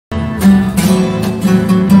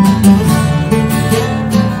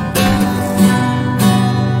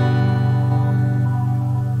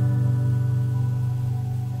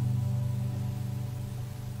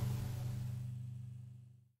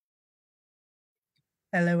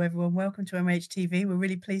Hello, everyone. Welcome to MHTV. We're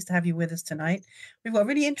really pleased to have you with us tonight. We've got a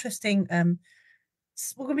really interesting. We're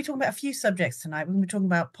going to be talking about a few subjects tonight. We're going to be talking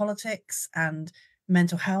about politics and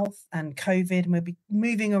mental health and COVID, and we'll be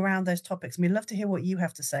moving around those topics. And we'd love to hear what you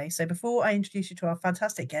have to say. So before I introduce you to our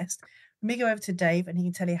fantastic guest, let me go over to Dave, and he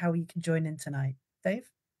can tell you how you can join in tonight.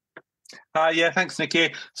 Dave? Yeah, thanks,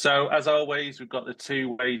 Nicky. So, as always, we've got the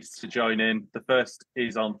two ways to join in. The first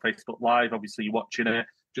is on Facebook Live. Obviously, you're watching it.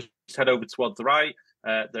 Just head over towards the right.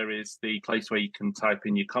 There is the place where you can type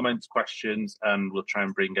in your comments, questions, and we'll try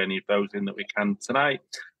and bring any of those in that we can tonight.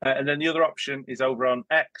 And then the other option is over on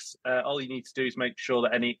X. All you need to do is make sure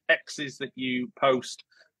that any X's that you post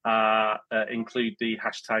include the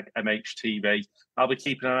hashtag MHTV. I'll be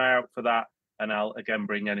keeping an eye out for that, and I'll again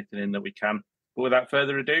bring anything in that we can. But without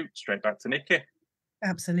further ado, straight back to Nicky.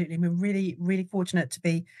 Absolutely. We're really, really fortunate to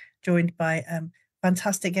be joined by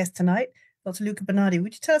fantastic guest tonight, Dr. Luca Bernardi.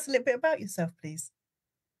 Would you tell us a little bit about yourself, please?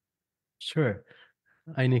 Sure.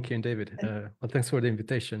 Hi, Nicky and David. Well, thanks for the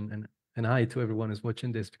invitation, and hi to everyone who's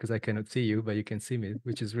watching this, because I cannot see you, but you can see me,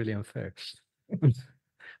 which is really unfair.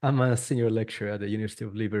 I'm a senior lecturer at the University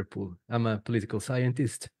of Liverpool. I'm a political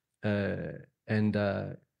scientist, and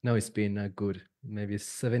now it's been a good maybe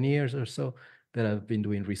 7 years or so that I've been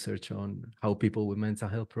doing research on how people with mental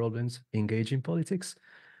health problems engage in politics.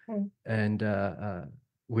 And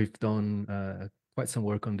we've done quite some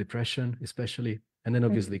work on depression, especially. And then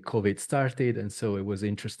obviously COVID started. And so it was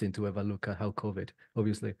interesting to have a look at how COVID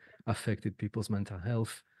obviously affected people's mental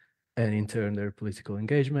health and in turn their political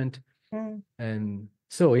engagement. And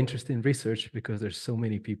so interesting research, because there's so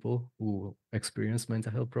many people who experience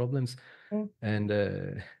mental health problems.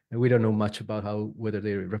 And we don't know much about whether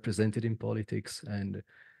they're represented in politics, and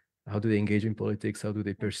how do they engage in politics, how do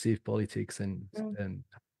they perceive politics, and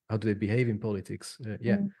how do they behave in politics.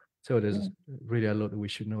 So there's really a lot that we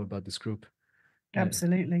should know about this group.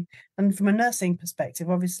 Absolutely. And from a nursing perspective,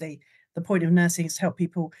 obviously, the point of nursing is to help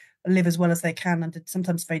people live as well as they can under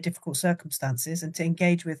sometimes very difficult circumstances, and to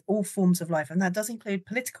engage with all forms of life. And that does include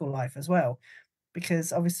political life as well,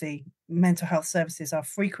 because obviously mental health services are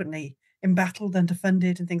frequently embattled,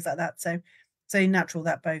 underfunded, and things like that. So it's very natural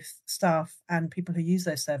that both staff and people who use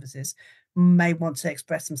those services may want to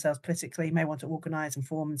express themselves politically, may want to organise and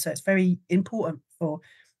form. And so it's very important for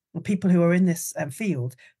people who are in this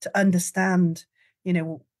field to understand,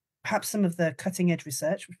 perhaps some of the cutting edge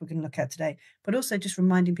research, which we're going to look at today, but also just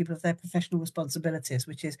reminding people of their professional responsibilities,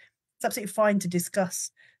 which is it's absolutely fine to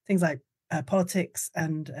discuss things like politics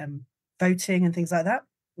and voting and things like that.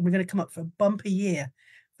 We're going to come up for a bumper year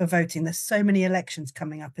for voting. There's so many elections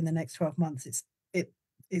coming up in the next 12 months.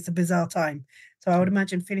 It's a bizarre time. So I would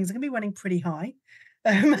imagine feelings are going to be running pretty high.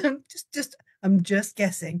 I'm just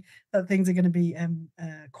guessing that things are going to be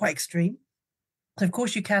quite extreme. So of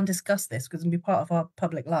course you can discuss this because it'll be part of our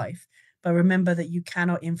public life, but remember that you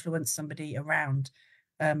cannot influence somebody around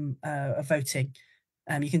voting.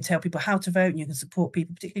 You can tell people how to vote, and you can support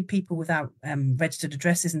people, particularly people without registered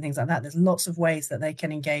addresses and things like that. There's lots of ways that they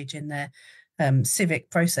can engage in their civic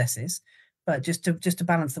processes. But just to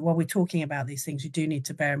balance that, while we're talking about these things, you do need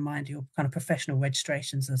to bear in mind your kind of professional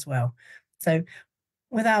registrations as well. So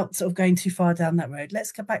without sort of going too far down that road,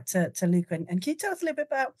 let's go back to Luca. And can you tell us a little bit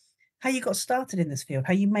about how you got started in this field,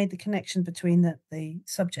 how you made the connection between the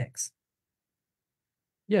subjects?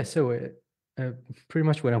 Yeah, so pretty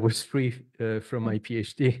much when I was free from my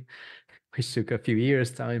PhD, which took a few years'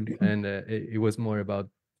 time, and it was more about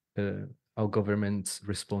how governments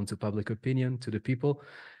respond to public opinion, to the people.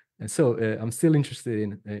 And so I'm still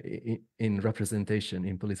interested in representation,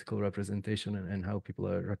 in political representation, and how people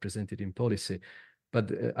are represented in policy.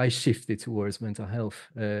 But I shifted towards mental health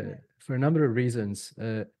for a number of reasons.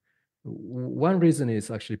 One reason is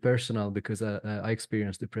actually personal, because I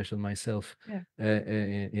experienced depression myself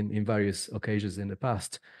in various occasions in the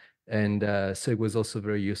past. And so it was also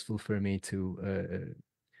very useful for me to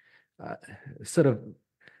sort of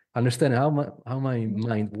understand how my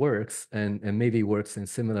mind works, and maybe works in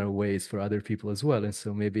similar ways for other people as well. And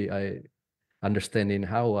so maybe understanding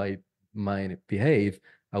how I might behave,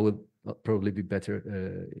 I would probably be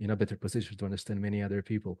better in a better position to understand many other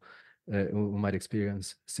people who might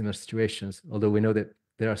experience similar situations. Although we know that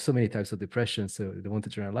there are so many types of depression, so I don't want to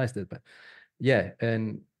generalize that. But yeah,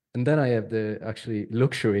 and then I have the actually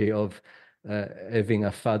luxury of having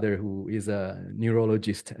a father who is a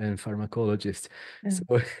neurologist and pharmacologist.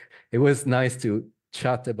 So it was nice to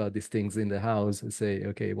chat about these things in the house and say,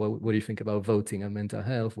 okay, well, what do you think about voting and mental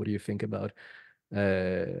health? What do you think about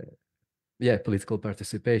political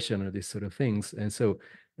participation or these sort of things? And so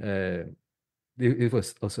it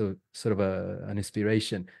was also sort of an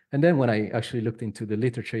inspiration. And then when I actually looked into the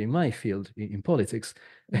literature in my field, in politics,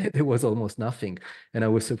 there was almost nothing. And I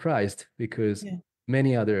was surprised because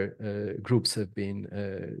many other groups have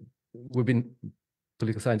been,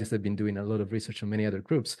 political scientists have been doing a lot of research on many other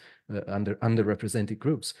groups, underrepresented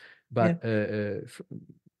groups. But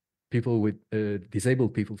people with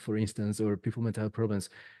disabled people, for instance, or people with mental health problems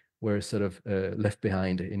were sort of left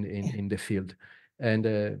behind in the field.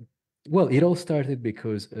 And well, it all started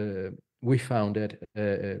because we found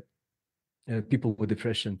that people with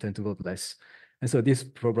depression tend to vote less. And so this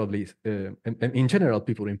probably, in general,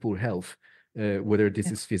 people in poor health, whether this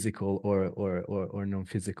is physical or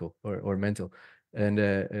non-physical or mental. And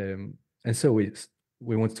so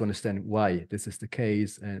we want to understand why this is the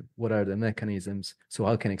case and what are the mechanisms. So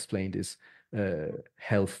how can I explain this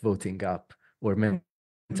health voting gap or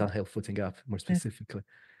mental health voting gap more specifically?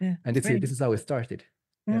 And this is how it started.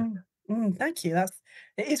 Thank you.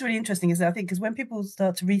 It is really interesting, isn't it? I think because when people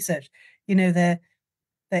start to research, you know, their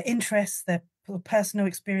interests, their personal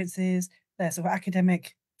experiences, their sort of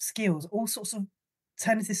academic skills, all sorts of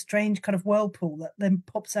turn into this strange kind of whirlpool that then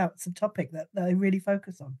pops out some topic that they really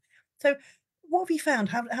focus on. So what have you found?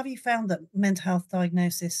 Have you found that mental health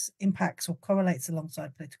diagnosis impacts or correlates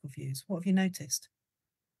alongside political views? What have you noticed?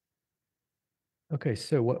 Okay,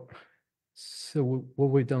 so what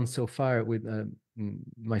we've done so far with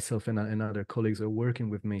myself and other colleagues are working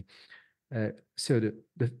with me. So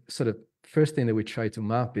the sort of first thing that we try to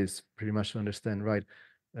map is pretty much to understand, right,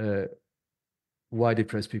 why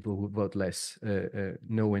depressed people would vote less,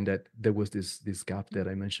 knowing that there was this gap that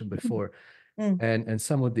I mentioned before. And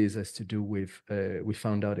some of this has to do with, we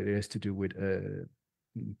found out it has to do with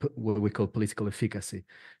what we call political efficacy.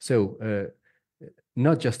 So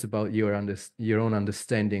not just about your own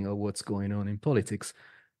understanding of what's going on in politics,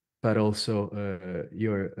 but also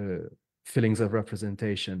your feelings of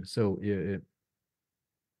representation. So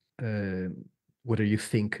whether you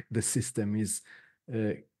think the system is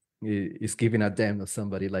giving a damn of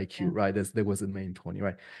somebody like you, right? There was a main point,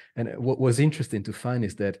 right? And what was interesting to find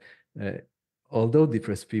is that although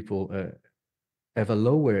depressed people have a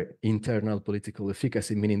lower internal political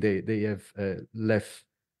efficacy, meaning they have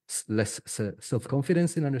less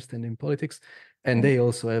self-confidence in understanding politics, and they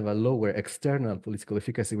also have a lower external political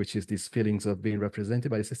efficacy, which is these feelings of being represented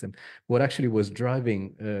by the system. What actually was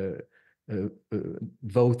driving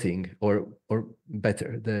voting, or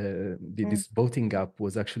better, this voting gap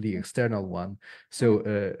was actually external one. So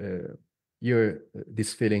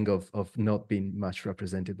this feeling of not being much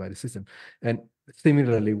represented by the system. And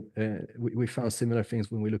similarly, we found similar things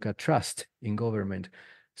when we look at trust in government.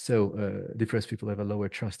 So depressed people have a lower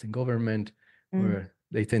trust in government, or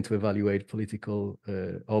they tend to evaluate political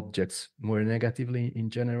objects more negatively in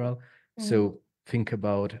general. So think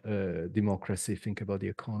about democracy, think about the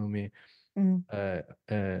economy,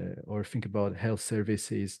 or think about health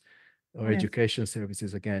services or education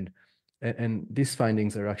services again. And these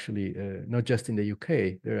findings are actually not just in the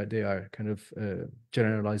UK, they are kind of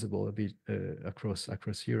generalizable a bit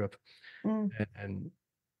across Europe.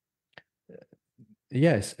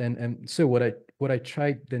 Yes, and so what I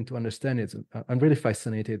tried then to understand is I'm really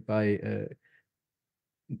fascinated by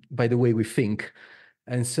the way we think,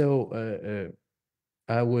 and so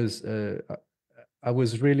I was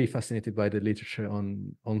really fascinated by the literature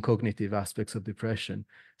on cognitive aspects of depression.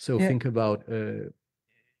 So think about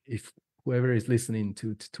if whoever is listening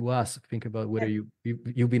to us, think about whether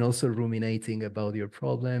you've been also ruminating about your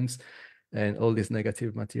problems and all this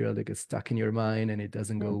negative material that gets stuck in your mind and it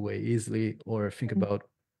doesn't go away easily, or think about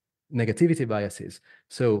negativity biases.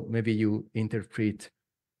 So maybe you interpret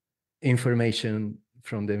information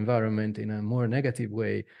from the environment in a more negative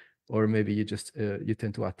way, or maybe you just you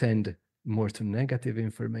tend to attend more to negative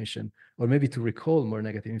information, or maybe to recall more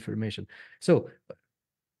negative information. So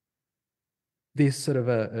this sort of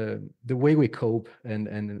the way we cope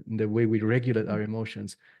and the way we regulate our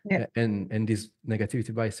emotions and these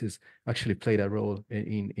negativity biases actually played a role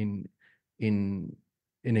in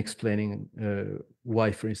explaining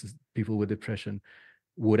why, for instance, people with depression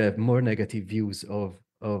would have more negative views of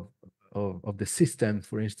the system,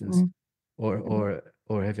 for instance, or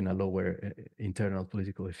having a lower internal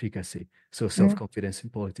political efficacy. So self-confidence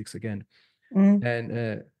in politics again.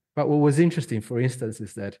 And but what was interesting, for instance,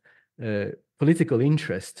 is that political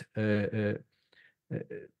interest, it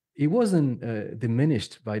wasn't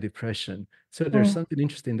diminished by depression. So there's something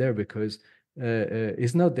interesting there, because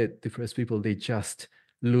it's not that depressed people, they just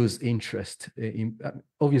lose interest in,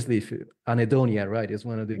 obviously, if anhedonia, right, is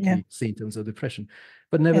one of the key symptoms of depression.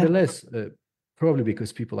 But nevertheless, probably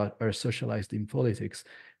because people are socialized in politics,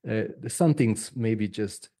 some things maybe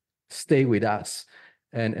just stay with us,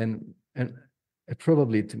 and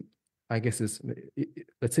probably I guess it's,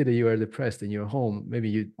 let's say that you are depressed and you're home, maybe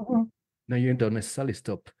you no, you don't necessarily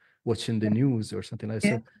stop watching the news or something like that.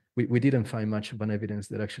 Yeah. So we didn't find much of an evidence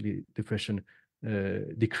that actually depression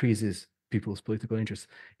decreases people's political interest.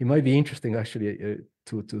 It might be interesting actually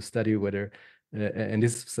to study whether, and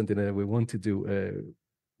this is something that we want to do,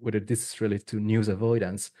 whether this is related to news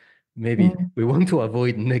avoidance. Maybe we want to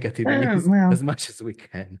avoid negative news Well, as much as we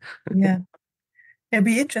can. yeah. It'd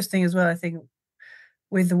be interesting as well, I think,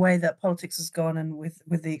 with the way that politics has gone and with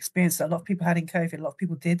the experience that a lot of people had in COVID, a lot of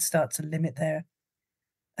people did start to limit their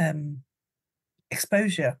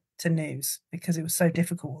exposure to news because it was so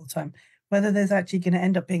difficult all the time. Whether there's actually going to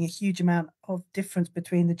end up being a huge amount of difference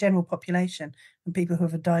between the general population and people who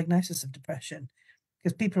have a diagnosis of depression,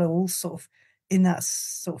 because people are all sort of in that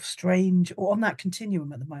sort of strange or on that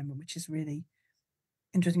continuum at the moment, which is really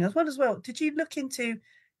interesting as well. Did you look into,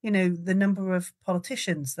 the number of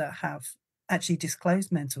politicians that have actually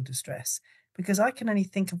disclosed mental distress? Because I can only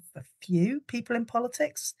think of a few people in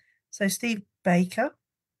politics. So Steve Baker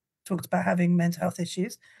talked about having mental health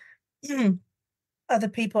issues. Other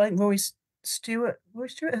people, like Rory Stewart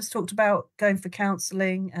has talked about going for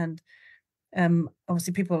counselling, and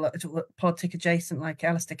obviously people like politic adjacent like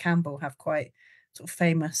Alistair Campbell have quite sort of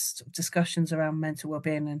famous sort of discussions around mental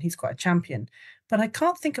well-being, and he's quite a champion. But I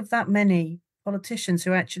can't think of that many politicians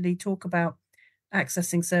who actually talk about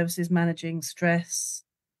accessing services, managing stress.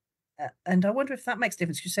 And I wonder if that makes a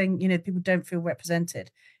difference. You're saying, people don't feel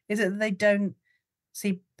represented. Is it that they don't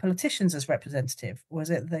see politicians as representative, or is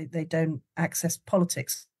it they don't access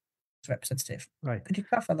politics as representative? Right. Could you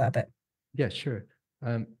clarify that a bit? Yeah, sure.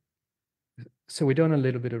 So we've done a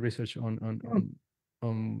little bit of research on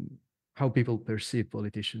how people perceive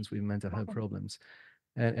politicians with mental health problems,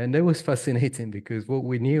 and that was fascinating because what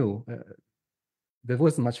we knew, there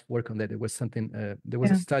wasn't much work on that. There was something. There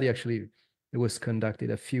was a study actually that was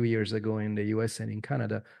conducted a few years ago in the US and in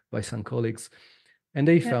Canada by some colleagues. And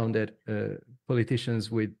they found that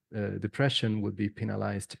politicians with depression would be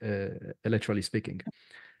penalized, electorally speaking.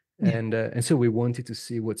 And so we wanted to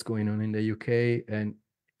see what's going on in the UK and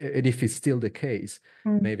if it's still the case,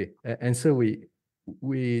 maybe. And so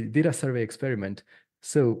we did a survey experiment.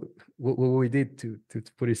 So what we did, to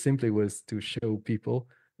put it simply, was to show people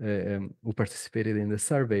who participated in the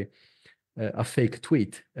survey a fake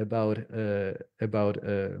tweet about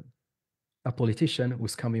a politician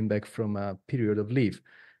who's coming back from a period of leave.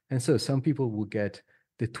 And so some people will get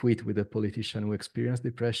the tweet with the politician who experienced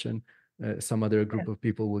depression. Some other group of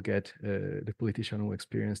people will get the politician who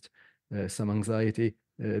experienced some anxiety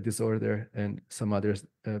disorder, and some others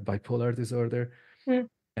bipolar disorder.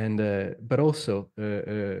 And but also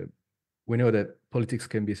we know that politics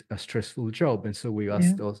can be a stressful job, and so we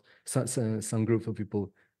asked those some group of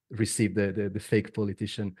people received the fake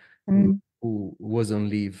politician who was on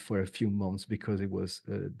leave for a few months because it was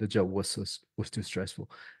the job was too stressful.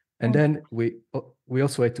 And then we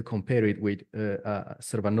also had to compare it with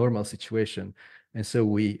sort of a normal situation, and so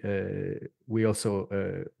we also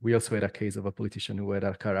had a case of a politician who had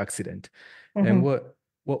a car accident. And what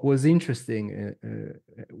was interesting,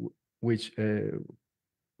 which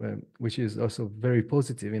is also very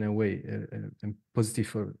positive in a way, and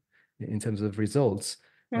positive in terms of results,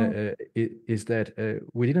 is that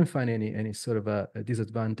we didn't find any sort of a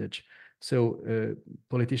disadvantage. So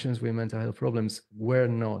politicians with mental health problems were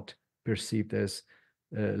not perceived as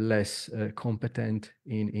less competent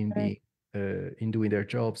in doing their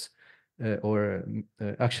jobs, or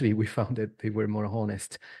actually we found that they were more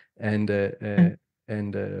honest,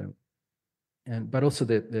 but also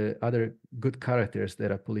the other good characters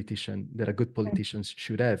that a good politicians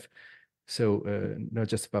should have. So not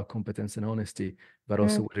just about competence and honesty, but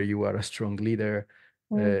also whether you are a strong leader.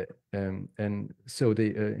 And so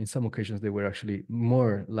they, in some occasions, they were actually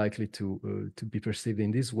more likely to be perceived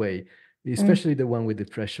in this way, especially the one with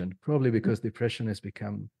depression, probably because depression has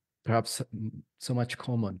become perhaps so much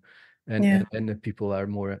common. And people are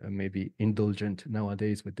more maybe indulgent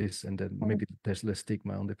nowadays with this, and then maybe there's less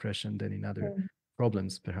stigma on depression than in other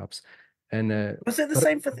problems, perhaps. And was it the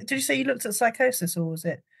same for? Did you say you looked at psychosis, or was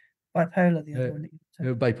it bipolar? The other one that you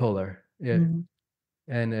looked at? Bipolar, yeah.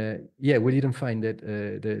 And we didn't find that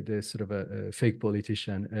the sort of a fake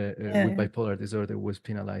politician with bipolar disorder was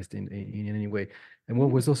penalized in any way. And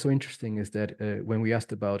what was also interesting is that when we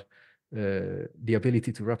asked about the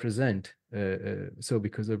ability to represent, so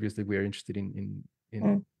because obviously we are interested in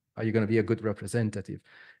are you going to be a good representative,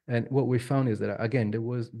 and what we found is that again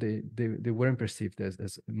they weren't perceived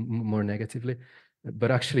as more negatively,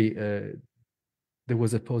 but actually there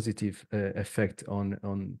was a positive effect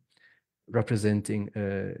on representing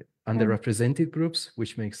underrepresented groups,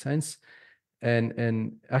 which makes sense.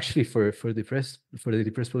 And actually for the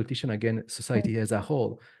depressed politician, again, society as a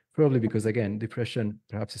whole, probably because again, depression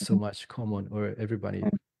perhaps is so much common, or everybody,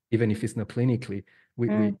 even if it's not clinically, we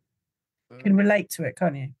can relate to it,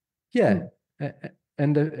 can't you? Yeah.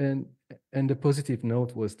 And the positive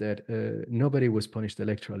note was that nobody was punished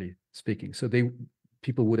electorally speaking. So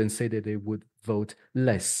people wouldn't say that they would vote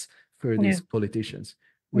less for these politicians,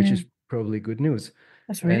 which is probably good news.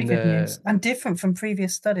 That's really good news, and different from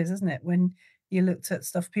previous studies, isn't it? When you looked at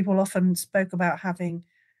stuff, people often spoke about having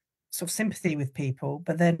sort of sympathy with people,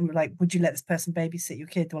 but then like, would you let this person babysit your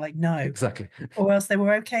kid? They were like, no. Exactly. Or else they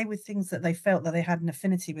were okay with things that they felt that they had an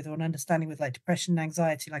affinity with or an understanding with, like depression and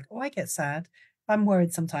anxiety. Like, oh, I get sad, I'm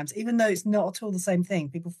worried sometimes, even though it's not at all the same thing.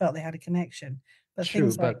 People felt they had a connection. But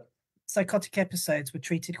things like psychotic episodes were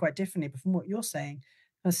treated quite differently. But from what you're saying,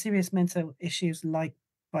 serious mental issues like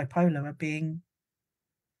bipolar are being...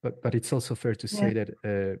 But it's also fair to say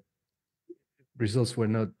that results were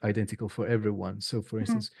not identical for everyone. So for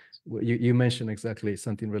instance, you mentioned exactly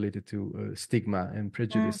something related to stigma and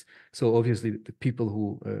prejudice. So obviously the people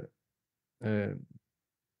who,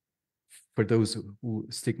 for those who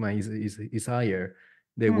stigma is higher,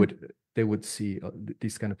 they would see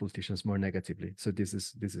these kind of politicians more negatively. So this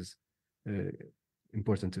is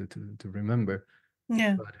important to remember.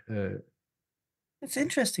 Yeah. But, it's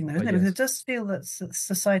interesting though, isn't it? Because it does feel that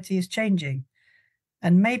society is changing.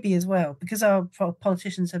 And maybe as well, because our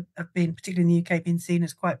politicians have been, particularly in the UK, been seen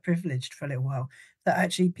as quite privileged for a little while, that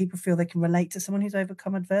actually people feel they can relate to someone who's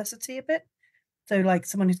overcome adversity a bit. So like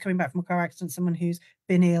someone who's coming back from a car accident, someone who's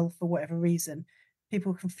been ill for whatever reason,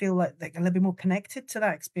 people can feel like they're a little bit more connected to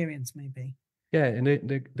that experience maybe. Yeah, and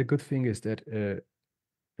the good thing is that,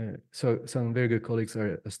 so some very good colleagues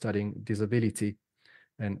are studying disability,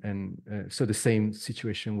 and so the same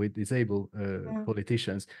situation with disabled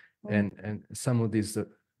politicians, and some of these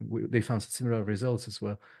they found similar results as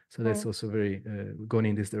well. So that's also very going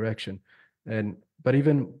in this direction. But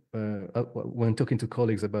even when talking to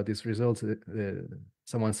colleagues about these results,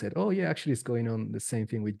 someone said, "Oh yeah, actually, it's going on the same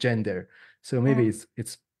thing with gender. So maybe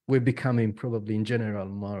we're becoming probably in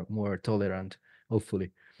general more tolerant,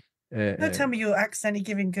 hopefully." Don't tell me you're accidentally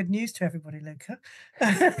giving good news to everybody, Luca.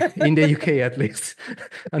 In the UK, at least.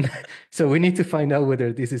 And so we need to find out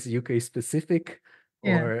whether this is UK specific,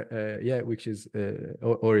 or which is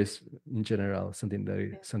or is in general something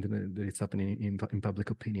that is happening in public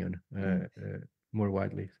opinion more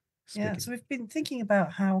widely speaking. Yeah. So we've been thinking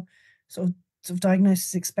about how sort of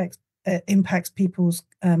diagnosis impacts people's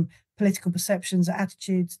political perceptions,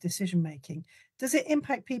 attitudes, decision making. Does it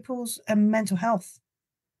impact people's mental health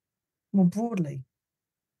more broadly?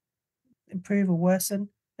 Improve or worsen?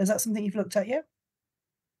 Is that something you've looked at yet?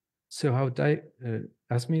 So how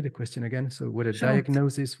ask me the question again. So whether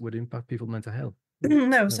diagnosis would impact people's mental health?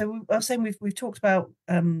 No. So I was saying we've talked about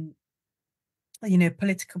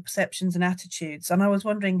political perceptions and attitudes, and I was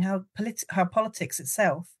wondering how politics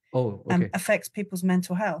itself affects people's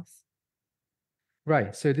mental health.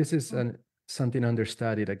 Right. So this is something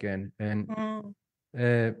understudied again, and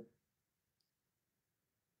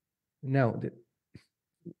now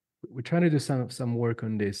we're trying to do some work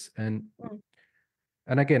on this, and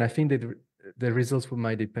again, I think that the results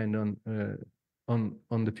might depend on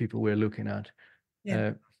the people we're looking at.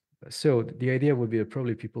 So the idea would be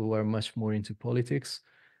probably people who are much more into politics,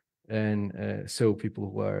 and so people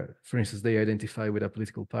who are, for instance, they identify with a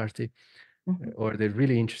political party, or they're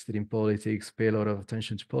really interested in politics, pay a lot of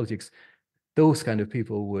attention to politics. Those kind of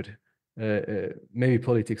people would maybe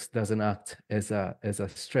politics doesn't act as a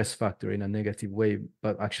stress factor in a negative way,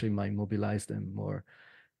 but actually might mobilize them more.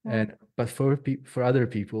 But for other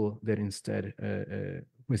people that instead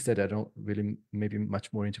I don't really maybe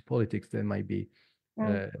much more into politics, there might be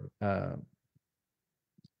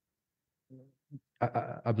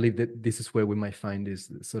I believe that this is where we might find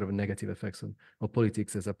these sort of negative effects of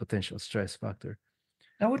politics as a potential stress factor.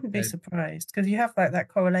 I wouldn't be surprised, because you have that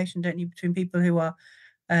correlation, don't you, between people who are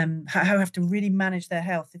who have to really manage their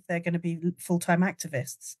health if they're going to be full-time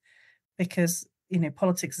activists, because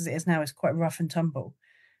politics as it is now is quite rough and tumble.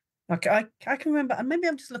 Like I can remember, and maybe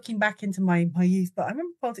I'm just looking back into my youth, but I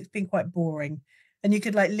remember politics being quite boring, and you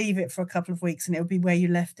could like leave it for a couple of weeks and it would be where you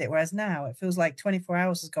left it. Whereas now it feels like 24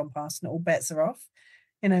 hours has gone past and all bets are off.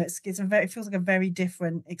 It feels like a very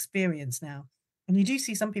different experience now. And you do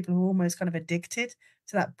see some people who are almost kind of addicted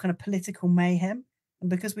to that kind of political mayhem. And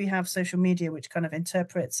because we have social media, which kind of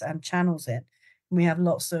interprets and channels it, and we have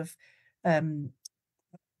lots of podcasts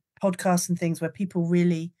and things where people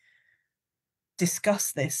really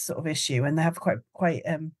discuss this sort of issue, and they have quite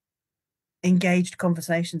engaged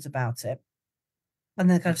conversations about it, and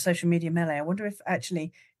the kind of social media melee. I wonder if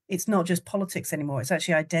actually it's not just politics anymore. It's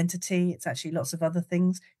actually identity. It's actually lots of other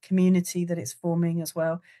things, community that it's forming as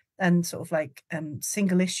well. And sort of like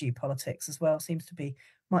single issue politics as well seems to be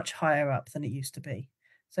much higher up than it used to be.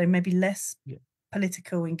 So maybe less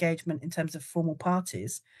political engagement in terms of formal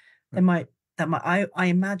parties. I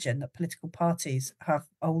imagine that political parties have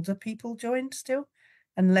older people joined still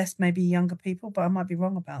and less maybe younger people, but I might be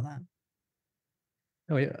wrong about that.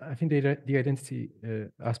 Oh yeah, I think the identity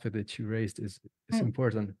aspect that you raised is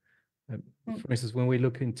important. For instance, when we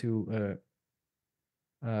look into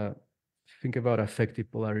think about affective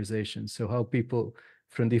polarization, so how people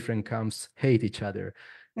from different camps hate each other.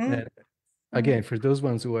 Again, for those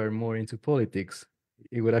ones who are more into politics,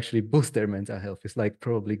 it would actually boost their mental health. It's like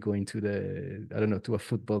probably going to to a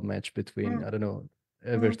football match between,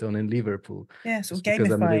 Everton and Liverpool. Yeah, sort of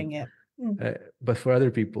gamifying it. But for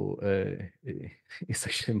other people, it's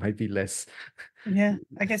actually might be less. Yeah,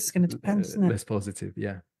 I guess it's going to depend, isn't it? Less positive,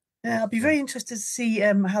 yeah. Yeah, I'll be very interested to see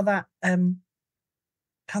how that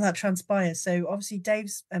transpires. So obviously,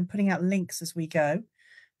 Dave's putting out links as we go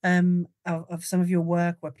of some of your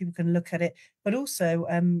work where people can look at it, but also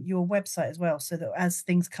your website as well, so that as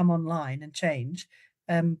things come online and change,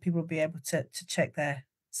 people will be able to check there.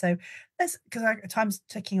 So because our time's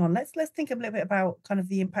ticking on, let's think a little bit about kind of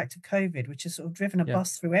the impact of COVID, which has sort of driven a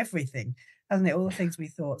bus through everything, hasn't it? All the things we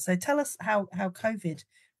thought. So tell us how COVID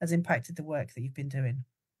has impacted the work that you've been doing.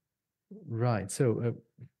 Right. So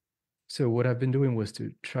what I've been doing was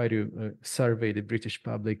to try to survey the British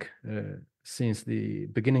public since the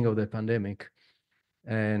beginning of the pandemic,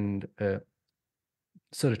 and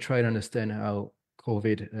sort of try to understand how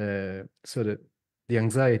COVID, sort of the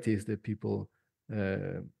anxieties that people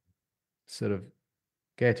sort of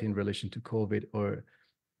get in relation to COVID, or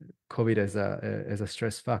COVID as a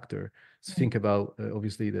stress factor. So think about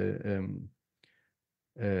obviously the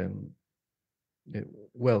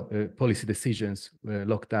policy decisions,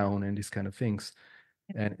 lockdown, and these kind of things,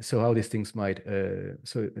 and so how these things might.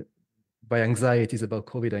 By anxieties about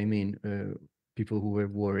COVID, I mean people who were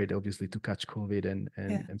worried, obviously, to catch COVID and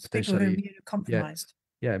potentially compromised.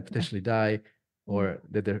 And potentially die, or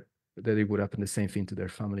that it would happen the same thing to their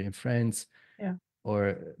family and friends,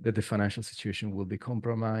 or that the financial situation will be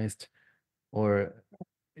compromised, or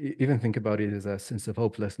even think about it as a sense of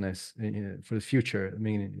hopelessness for the future. I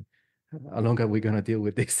mean, how long are we going to deal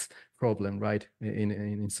with this problem, right,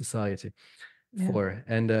 in society?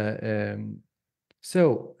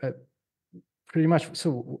 Pretty much.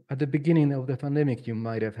 So at the beginning of the pandemic, you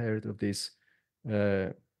might have heard of these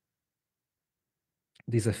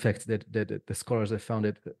effects that the scholars have found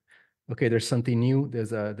that okay, there's something new.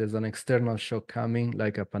 There's an external shock coming,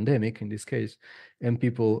 like a pandemic in this case, and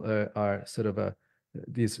people are sort of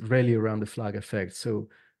this rally around the flag effect. So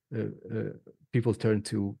people turn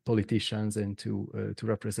to politicians and to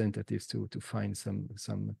representatives to find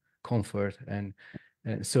some comfort, and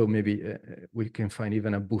so maybe we can find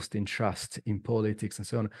even a boost in trust in politics and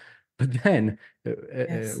so on. But then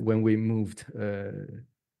when we moved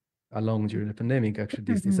along during the pandemic, actually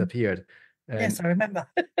this disappeared. Yes, I remember.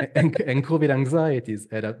 and COVID anxieties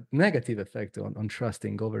had a negative effect on trust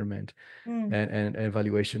in government and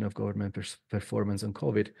evaluation of government performance on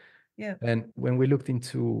COVID. Yeah. And when we looked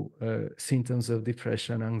into symptoms of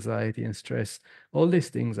depression, anxiety, and stress, all these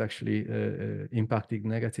things actually impacted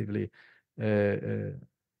negatively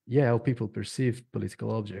how people perceive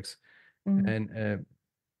political objects. And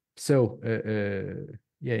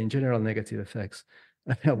in general, negative effects,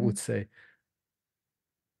 I would say.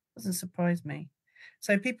 Doesn't surprise me.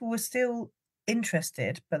 So people were still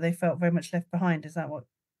interested, but they felt very much left behind. Is that what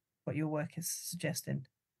your work is suggesting?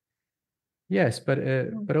 Yes, but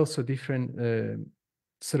also different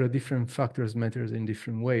sort of different factors matters in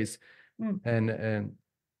different ways, and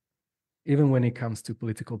even when it comes to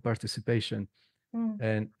political participation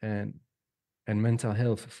and mental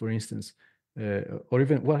health, for instance, or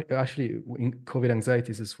even actually in COVID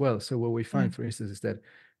anxieties as well. So what we find, for instance, is that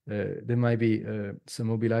there might be some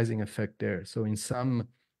mobilizing effect there. So in some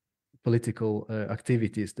political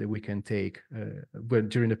activities that we can take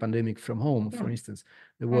during the pandemic from home, for instance,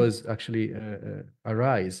 there was actually a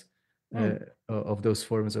rise of those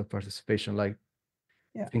forms of participation. Like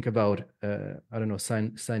think about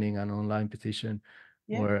signing an online petition,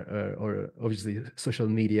 or obviously social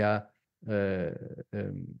media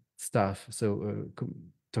stuff. So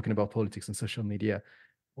talking about politics and social media,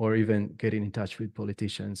 or even getting in touch with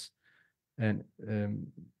politicians, and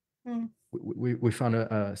we found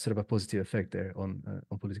a sort of a positive effect there on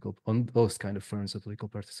those kind of forms of political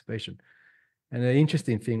participation. And the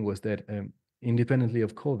interesting thing was that independently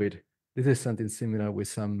of COVID, this is something similar with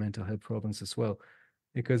some mental health problems as well,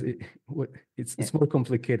 because it's more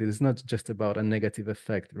complicated. It's not just about a negative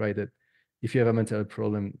effect, right? That if you have a mental health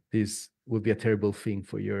problem, this would be a terrible thing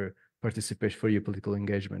for your participation, for your political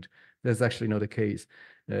engagement. That's actually not the case.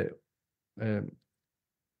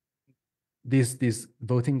 This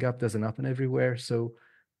voting gap doesn't happen everywhere. So,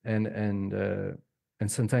 and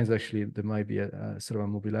sometimes actually there might be a sort of a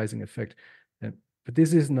mobilizing effect. But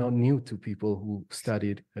this is not new to people who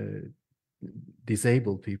studied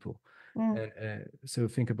disabled people. And so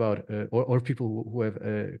think about, or people who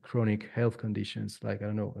have chronic health conditions, like, I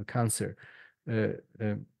don't know, a cancer.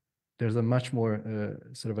 There's a much more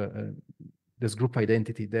sort of there's group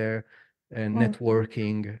identity there, and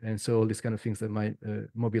networking, and so all these kind of things that might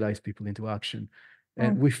mobilize people into action.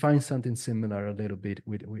 And we find something similar a little bit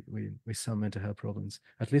with some mental health problems,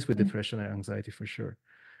 at least with depression and anxiety for sure.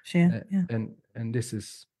 Sure. And this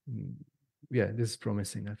is, this is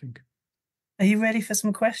promising, I think. Are you ready for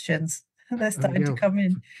some questions? They're starting to come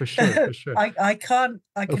in. For sure. I can't.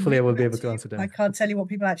 Hopefully, I will be able to answer them. I can't tell you what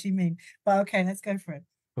people actually mean, but okay, let's go for it.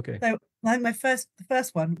 Okay. So, like the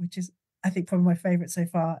first one, which is I think probably my favourite so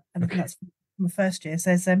far, and I think that's from the first year,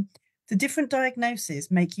 says, "Do different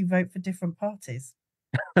diagnoses make you vote for different parties?"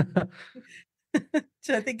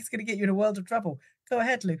 So I think it's going to get you in a world of trouble. Go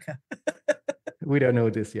ahead, Luca. We don't know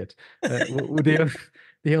this yet.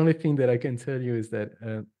 The only thing that I can tell you is that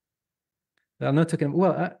I'm not talking.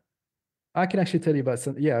 Well, I can actually tell you about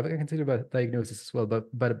some. Yeah, I can tell you about diagnosis as well.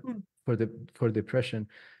 But for depression,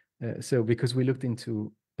 so because we looked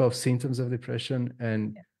into both symptoms of depression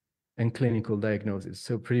and clinical diagnosis.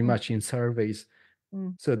 So pretty much in surveys.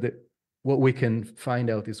 So what we can find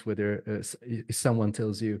out is whether if someone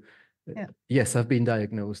tells you, yes, I've been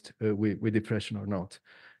diagnosed with depression or not,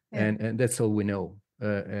 and that's all we know.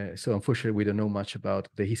 So unfortunately, we don't know much about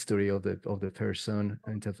the history of the person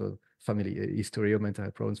in terms of family history of mental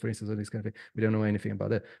health problems, for instance, or this kind of thing. We don't know anything about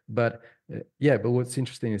that. But but what's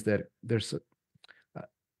interesting is that there's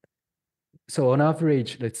so on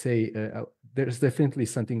average, let's say there's definitely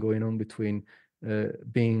something going on between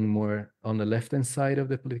being more on the left-hand side of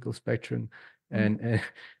the political spectrum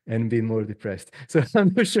and being more depressed. So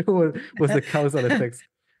I'm not sure what was the causal effects.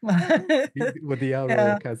 With the hour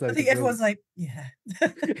I think everyone's like,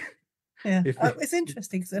 it's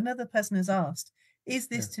interesting because another person has asked, is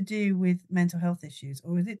this to do with mental health issues,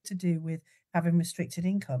 or is it to do with having restricted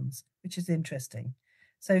incomes, which is interesting.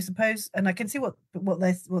 So suppose, and I can see what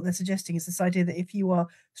they're suggesting is this idea that if you are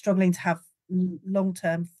struggling to have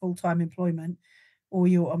long-term full-time employment, or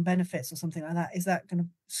you're on benefits or something like that, is that going to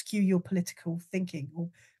skew your political thinking or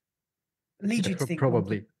lead you to think?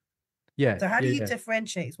 Probably. Yeah. So how do you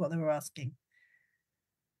differentiate is what they were asking.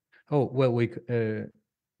 Oh, well, we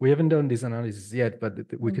haven't done this analysis yet, but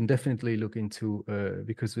we can definitely look into,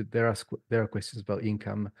 because there are questions about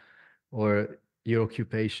income or your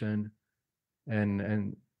occupation,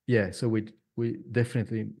 and so we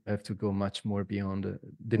definitely have to go much more beyond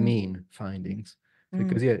the mean findings,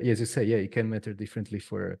 because as you say, it can matter differently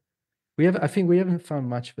for. I think we haven't found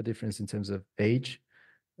much of a difference in terms of age,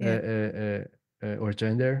 or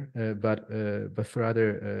gender, but for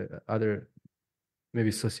other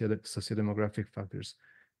maybe socio-demographic factors,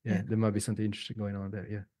 there might be something interesting going on there.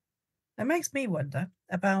 Yeah, it makes me wonder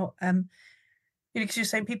about because you're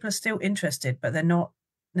saying people are still interested, but they're not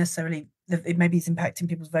necessarily. Maybe it's impacting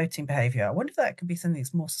people's voting behaviour. I wonder if that could be something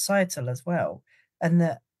that's more societal as well, and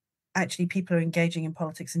that actually people are engaging in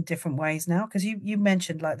politics in different ways now. Because you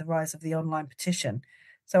mentioned like the rise of the online petition.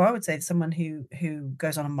 So I would say someone who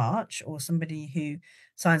goes on a march, or somebody who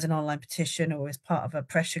signs an online petition, or is part of a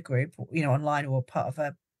pressure group, online, or part of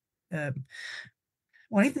a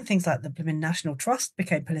even things like the Blooming National Trust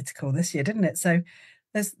became political this year, didn't it? So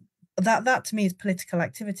there's that to me is political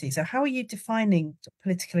activity. So how are you defining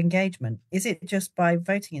political engagement? Is it just by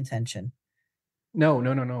voting intention? No.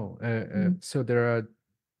 So there are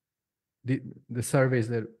the surveys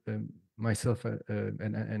that myself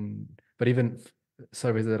but even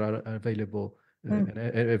surveys that are available and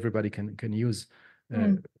everybody can use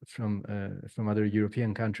from other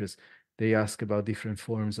European countries. They ask about different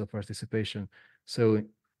forms of participation. So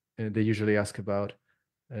they usually ask about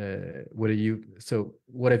what have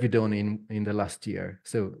you done in the last year?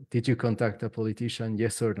 So did you contact a politician,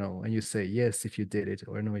 yes or no? And you say yes if you did it,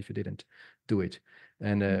 or no if you didn't do it.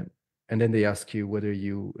 And then they ask you whether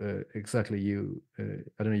you I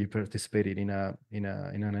don't know, you participated in an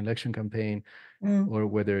election campaign, or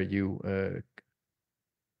whether you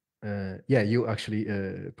you actually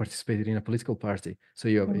participated in a political party. So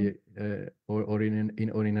you or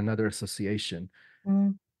in another association,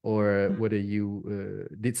 or whether you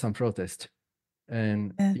did some protest.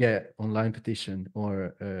 and online petition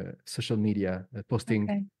or social media,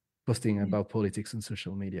 posting about politics on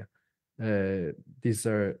social media. These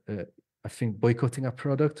are, I think, boycotting a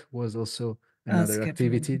product was also another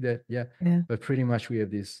activity that, but pretty much we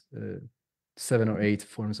have these 7 or 8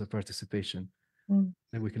 forms of participation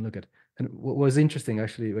that we can look at. And what was interesting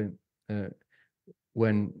actually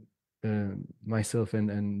when myself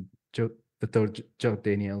and Dr. Joe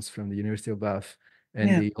Daniels from the University of Bath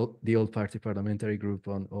and the All Party Parliamentary Group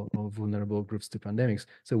on vulnerable groups to pandemics.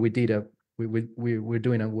 So we did we're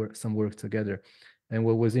doing some work together. And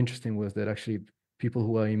what was interesting was that actually people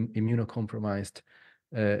who are immunocompromised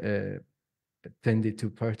tended to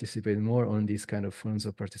participate more on these kind of forms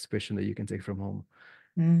of participation that you can take from home.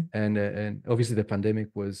 And obviously the pandemic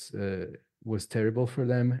was terrible for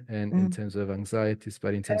them, and in terms of anxieties,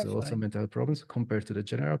 but in terms of also mental health problems compared to the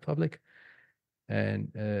general public.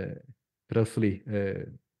 And but hopefully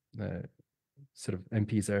sort of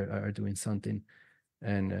MPs are doing something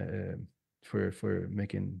and for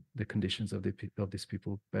making the conditions of these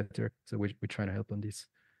people better. So we're trying to help on this.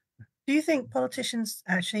 Do you think politicians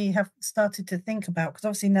actually have started to think about, because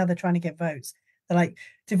obviously now they're trying to get votes, they're like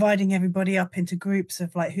dividing everybody up into groups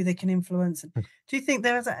of like who they can influence. Do you think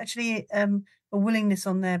there is actually a willingness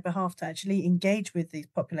on their behalf to actually engage with these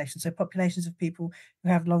populations? So populations of people who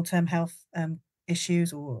have long-term health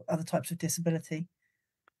issues or other types of disability?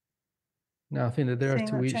 No, I think that there are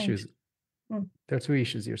 2 issues. There are 2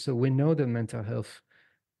 issues here. So we know that mental health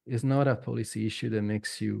is not a policy issue that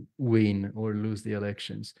makes you win or lose the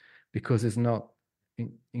elections, because it's not,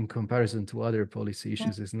 in comparison to other policy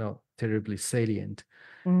issues, it's not terribly salient.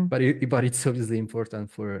 But it's obviously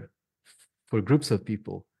important for groups of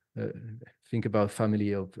people. Think about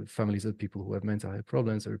families of people who have mental health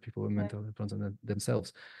problems or people with mental health problems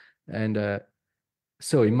themselves. And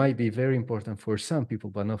so it might be very important for some people,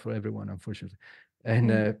 but not for everyone, unfortunately.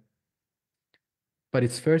 And but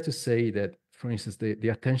it's fair to say that, for instance, the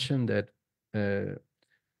attention that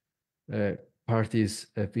parties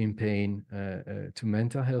have been paying to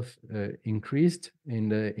mental health increased in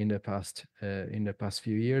the past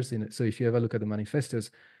few years. So if you have a look at the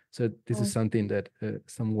manifestos, so this is something that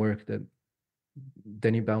some work that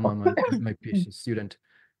Danny Baumann, my PhD student,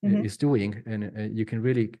 is doing, and you can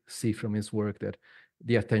really see from his work that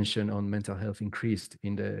the attention on mental health increased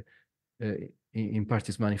in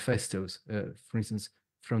parties' manifestos, for instance,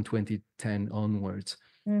 from 2010 onwards.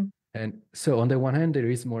 And so on the one hand, there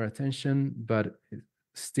is more attention, but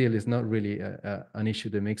still is not really an issue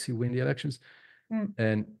that makes you win the elections.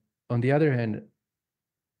 And on the other hand,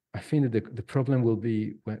 I think that the problem will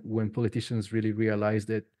be when politicians really realize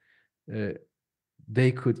that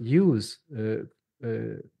they could use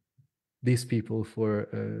these people for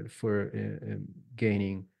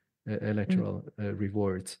gaining electoral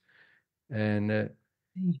rewards. And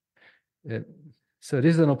so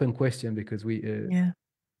this is an open question, because we,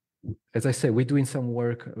 as I said, we're doing some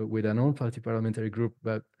work with a non-party parliamentary group,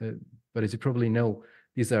 but as you probably know,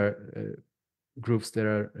 these are groups that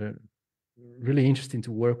are really interesting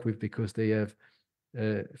to work with, because they have,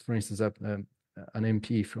 for instance, an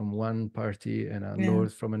MP from one party and a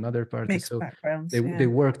Lord from another party. Mixed backgrounds. They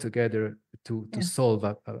work together to solve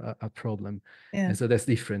a problem. And so that's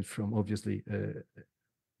different from, obviously,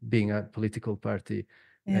 being a political party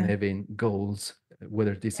and having goals,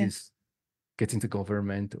 whether this is getting to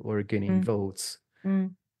government or gaining votes.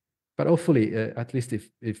 But hopefully, at least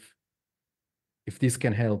if this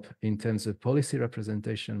can help in terms of policy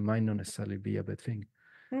representation, might not necessarily be a bad thing.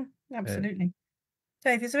 Absolutely.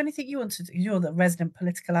 Dave, is there anything you want to do? You're the resident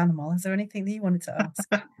political animal. Is there anything that you wanted to ask?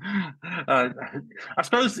 I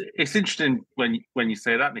suppose it's interesting when you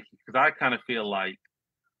say that, Nicky, because I kind of feel like,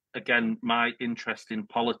 again, my interest in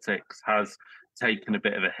politics has taken a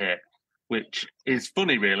bit of a hit, which is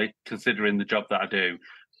funny, really, considering the job that I do,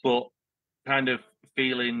 but kind of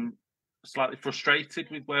feeling slightly frustrated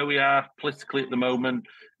with where we are politically at the moment,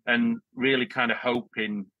 and really kind of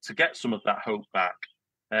hoping to get some of that hope back.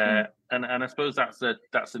 And I suppose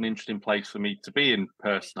that's an interesting place for me to be in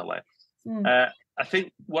personally. I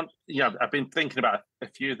think I've been thinking about a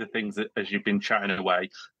few of the things that, as you've been chatting away.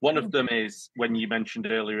 One of them is when you mentioned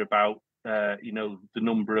earlier about the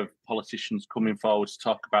number of politicians coming forward to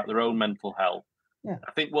talk about their own mental health.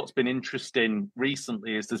 I think what's been interesting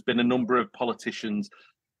recently is there's been a number of politicians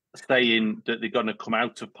saying that they're going to come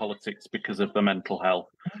out of politics because of their mental health.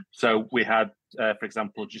 So we had, for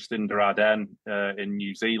example, Jacinda Ardern in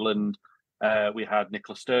New Zealand. We had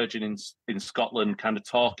Nicola Sturgeon in Scotland, kind of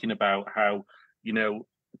talking about how,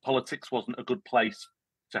 politics wasn't a good place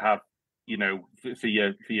to have for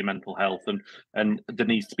your mental health, and there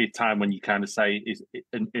needs to be a time when you kind of say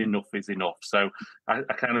enough is enough. So I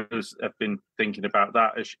kind of have been thinking about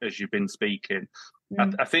that as you've been speaking.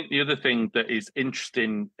 I think the other thing that is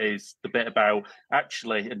interesting is the bit about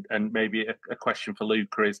actually, and maybe a question for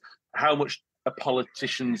Luca, is how much are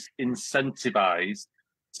politicians incentivized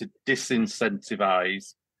to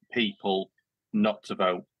disincentivize people not to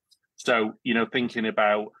vote? So, thinking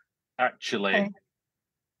about actually,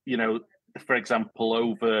 for example,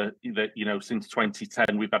 over since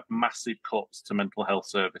 2010, we've had massive cuts to mental health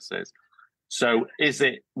services. So is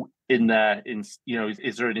it in there, is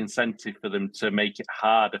there an incentive for them to make it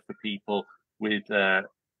harder for people with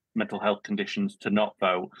mental health conditions to not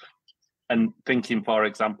vote? And thinking, for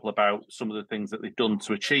example, about some of the things that they've done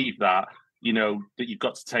to achieve that, that you've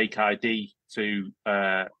got to take ID to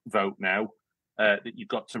vote now, that you've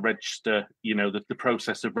got to register, the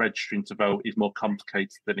process of registering to vote is more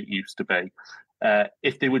complicated than it used to be.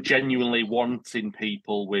 If they were genuinely wanting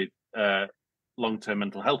people with long-term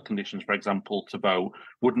mental health conditions, for example, to vote,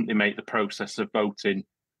 wouldn't they make the process of voting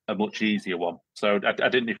a much easier one? So I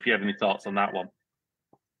didn't know if you have any thoughts on that one.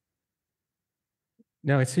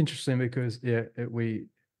 No, it's interesting because there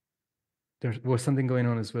was something going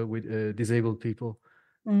on as well with disabled people,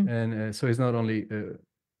 and so it's not only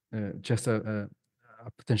just a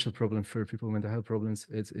potential problem for people with mental health problems.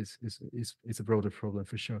 It's a broader problem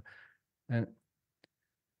for sure, and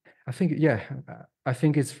I think I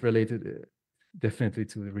think it's related definitely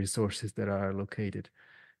to the resources that are allocated.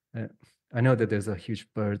 I know that there's a huge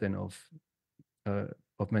burden of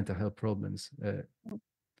mental health problems,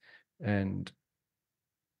 and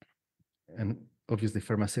obviously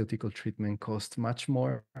pharmaceutical treatment costs much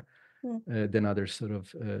more than other sort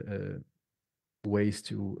of ways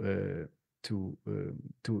to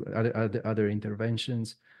other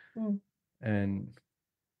interventions. And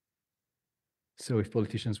so if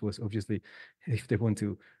politicians was obviously, if they want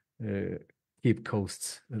to keep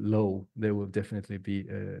costs low, there will definitely be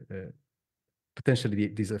potentially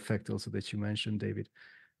this effect also that you mentioned, David,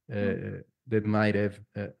 that might have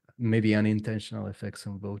maybe unintentional effects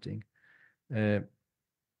on voting. I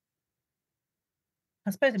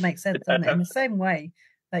suppose it makes sense, doesn't it? In the same way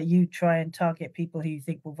that you try and target people who you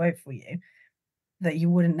think will vote for you, that you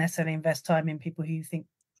wouldn't necessarily invest time in people who you think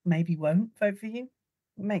maybe won't vote for you.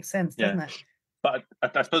 It makes sense, doesn't it? But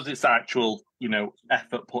I suppose it's actual,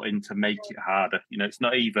 effort put in to make it harder. It's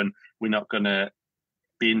not even we're not going to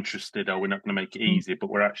be interested or we're not going to make it easy, but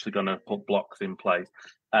we're actually going to put blocks in place.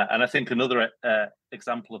 And I think another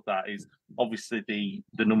example of that is obviously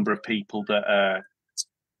the number of people that are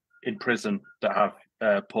in prison that have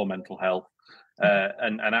poor mental health,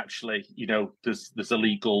 and actually, there's a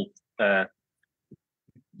legal, there's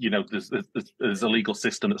a legal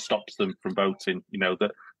system that stops them from voting.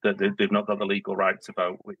 That they've not got the legal right to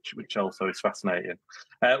vote, which also is fascinating.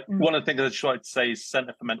 One of the things I just wanted to say is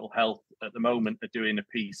Centre for Mental Health at the moment are doing a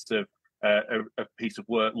piece of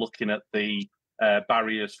work looking at the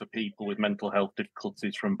barriers for people with mental health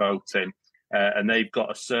difficulties from voting, and they've got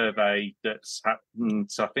a survey that's happened,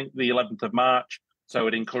 I think the 11th of March. So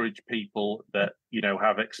I'd encourage people that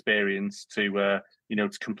have experience to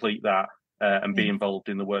to complete that and be involved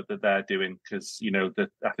in the work that they're doing, because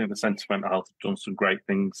I think the Centre for Mental Health have done some great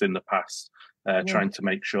things in the past, trying to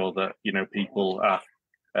make sure that people are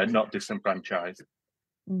not disenfranchised.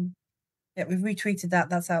 Yeah, we've retweeted that.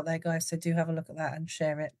 That's out there, guys. So do have a look at that and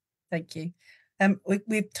share it. Thank you.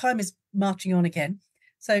 Time is marching on again.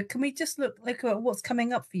 So can we just look at what's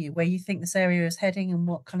coming up for you, where you think this area is heading, and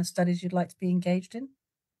what kind of studies you'd like to be engaged in?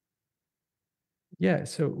 Yeah,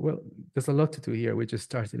 so, well, there's a lot to do here. We just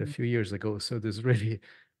started a few years ago, so there's really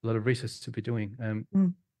a lot of research to be doing.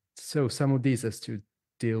 So some of these has to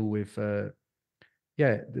deal with, the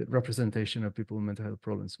representation of people with mental health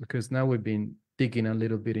problems, because now we've been digging a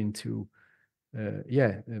little bit into,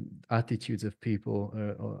 attitudes of people,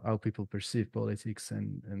 or how people perceive politics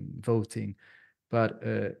and voting. But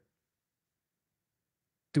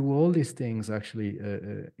do all these things actually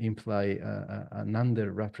imply an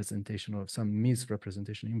under-representation or some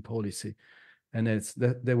misrepresentation in policy? And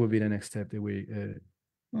that will be the next step that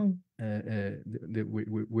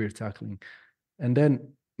we're tackling. And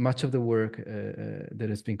then much of the work that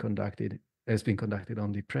has been conducted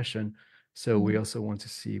on depression. So we also want to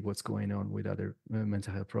see what's going on with other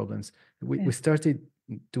mental health problems. We started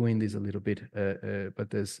doing this a little bit, but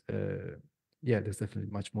there's definitely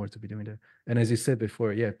much more to be doing there. And as you said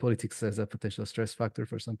before, politics as a potential stress factor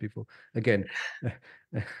for some people. Again,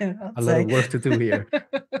 a lot of work to do here.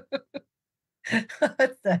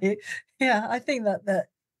 I'd say, I think that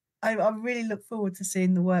I really look forward to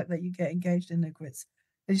seeing the work that you get engaged in, Luca.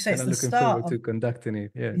 as you say, it's the looking start forward to conducting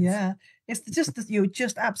it. Yeah. Yeah, you're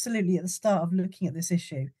just absolutely at the start of looking at this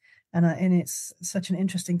issue, and it's such an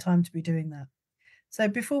interesting time to be doing that. So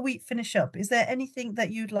before we finish up, is there anything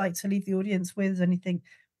that you'd like to leave the audience with? Anything,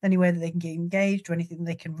 anywhere that they can get engaged, or anything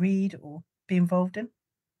they can read or be involved in?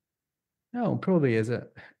 No, probably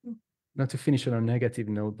not to finish on a negative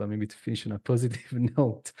note, but maybe to finish on a positive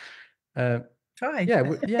note. Try.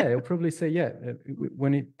 Yeah, I'll probably say,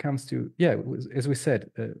 when it comes to, as we said,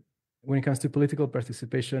 when it comes to political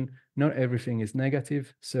participation, not everything is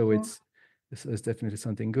negative. So it's definitely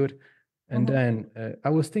something good. And then I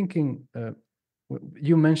was thinking,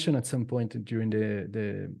 you mentioned at some point during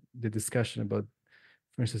the discussion about,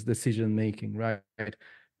 for instance, decision making, right?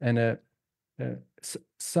 And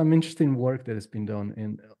some interesting work that has been done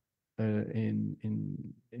in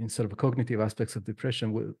sort of cognitive aspects of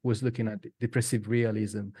depression was looking at depressive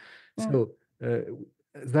realism. So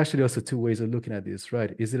there's actually also two ways of looking at this,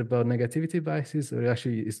 right? Is it about negativity biases, or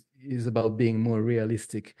actually is about being more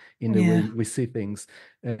realistic in the way we see things?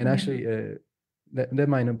 And actually, that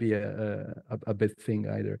might not be a bad thing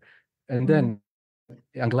either. And then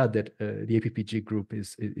I'm glad that the APPG group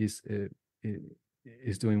is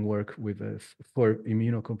doing work with for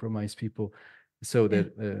immunocompromised people, so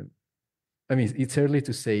that I mean, it's early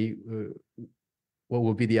to say what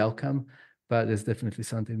will be the outcome, but there's definitely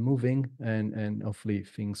something moving, and hopefully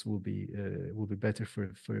things will be better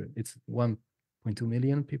for it's 1.2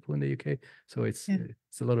 million people in the UK, so it's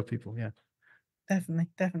a lot of people. Yeah,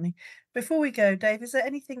 definitely. Before we go, Dave, is there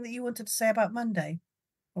anything that you wanted to say about Munday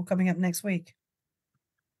or coming up next week?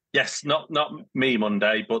 Yes, not me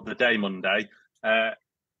Munday, but the day Munday.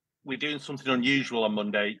 We're doing something unusual on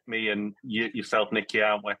Munday, me and yourself, Nicky,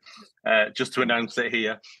 aren't we? Just to announce it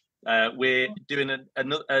here. We're doing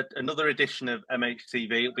another edition of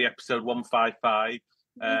MHTV. It'll be episode 155.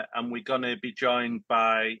 And we're going to be joined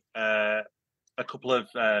by a couple of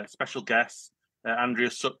special guests,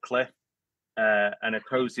 Andrea Sutcliffe and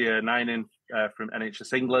Ecosia Ninan from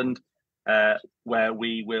NHS England, where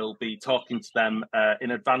we will be talking to them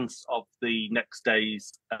in advance of the next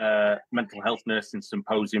day's mental health nursing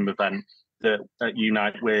symposium event that at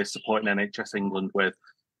Unite we're supporting NHS England with.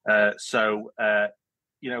 So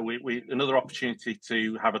we another opportunity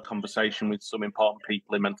to have a conversation with some important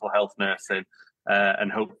people in mental health nursing,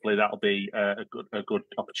 and hopefully that'll be a good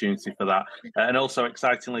opportunity for that. And also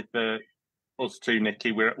excitingly for us too,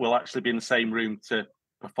 Nicky, we'll actually be in the same room to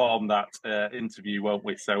perform that interview, won't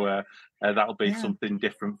we? So that'll be something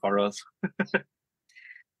different for us.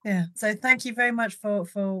 So thank you very much for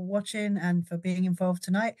watching and for being involved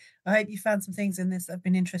tonight. I hope you found some things in this that have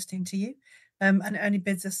been interesting to you. And it only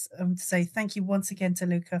bids us to say thank you once again to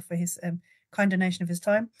Luca for his kind donation of his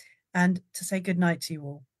time, and to say good night to you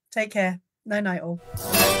all. Take care. Night all.